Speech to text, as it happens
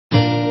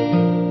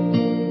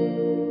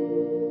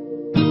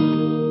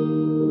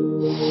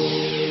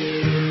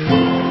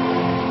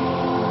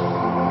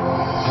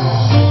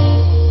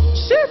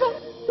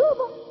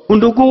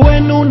Undugu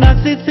wenu na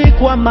sisi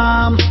kwa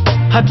mam,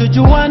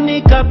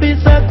 hatujuani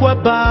kabisa kwa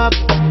bab.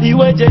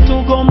 Iweje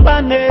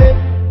tugombane?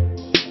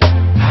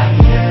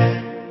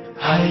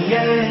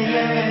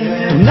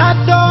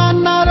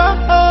 Tunatoana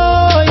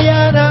roho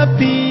ya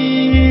Rabbi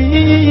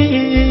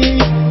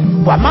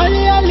kwa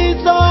mali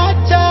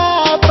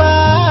alizoacha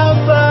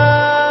baba.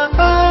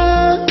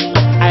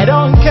 I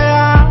don't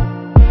care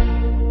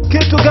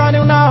kitu gani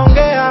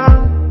unaongea,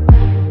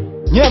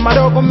 nye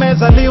madogo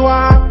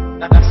mezaliwa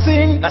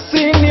na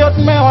sing yo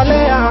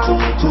tumewalea.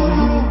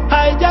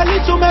 Haijali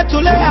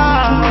tumetulea,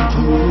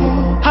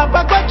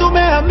 hapa kwa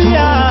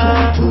tumehamia,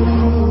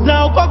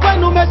 na uko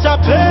kwenu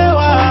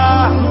umechapewa,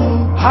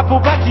 hapo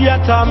bati ya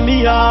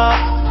tamia.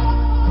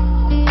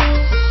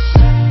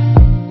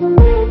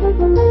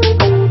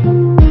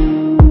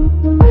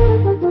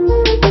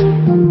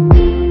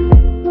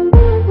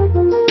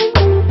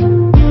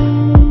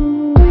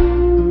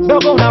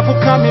 Dogo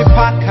unavuka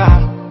mipaka,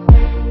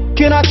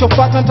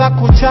 kinachofuata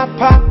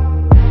nitakuchapa.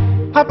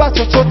 Hapa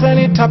chochote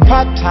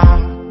nitapata,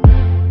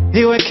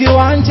 iwe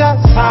kiwanja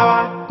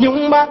sawa,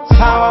 nyumba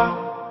sawa,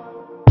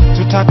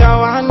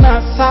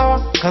 tutagawana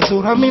sawa,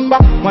 kazura mimba,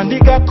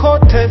 mwandiga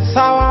kote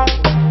sawa,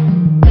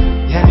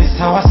 yani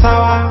sawa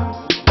sawa.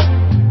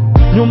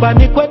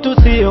 Nyumbani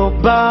kwetu sio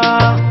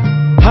baa,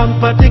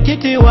 hampati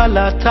kiti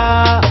wala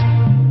taa.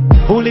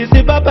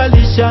 Ulizi baba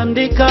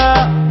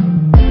lishandika,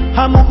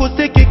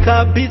 hamuhusiki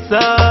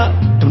kabisa.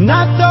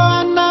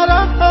 Tunatoana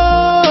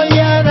roho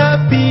ya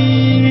Rabbi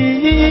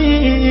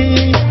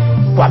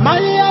kwa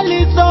mali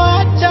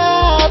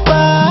alizoacha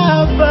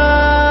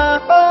baba.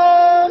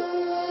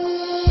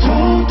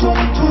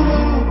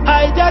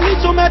 Haijali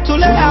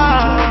tumetulea,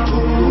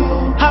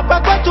 hapa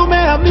kwa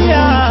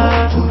tumehamia,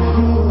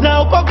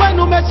 na uko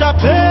kwenu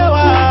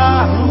umechapewa,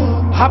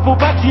 hapo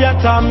bati ya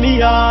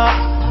tamia.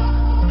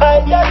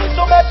 Haijali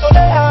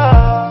tumetulea,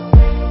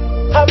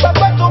 hapa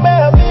kwa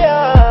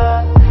tumehamia,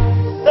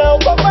 na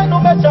uko kwenu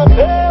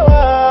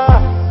umechapewa,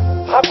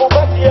 hapo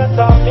bati ya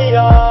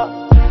tamia.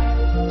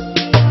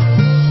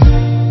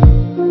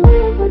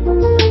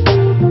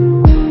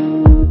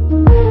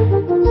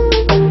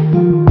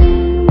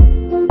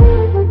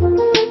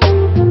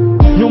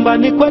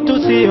 Nyumbani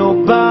kwetu sio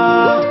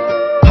baa,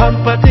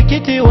 hampati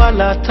kiti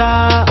wala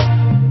taa.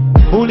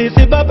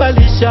 Ulizi baba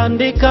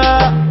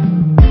lishandika,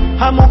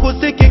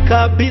 hamuhusiki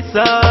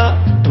kabisa.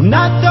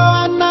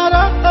 Tunatoana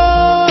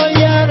roho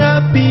ya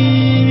Rabbi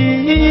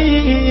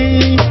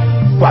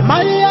kwa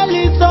mali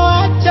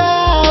alizoacha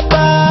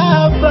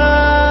baba.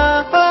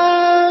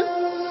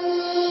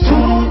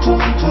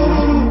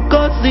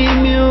 Kosi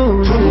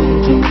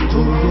music,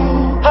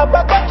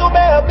 hapa kwa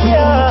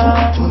tumehamia,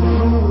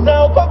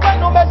 na uko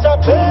kwenu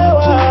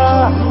umechapewa,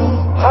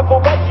 hapo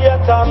bati ya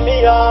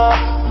tamia.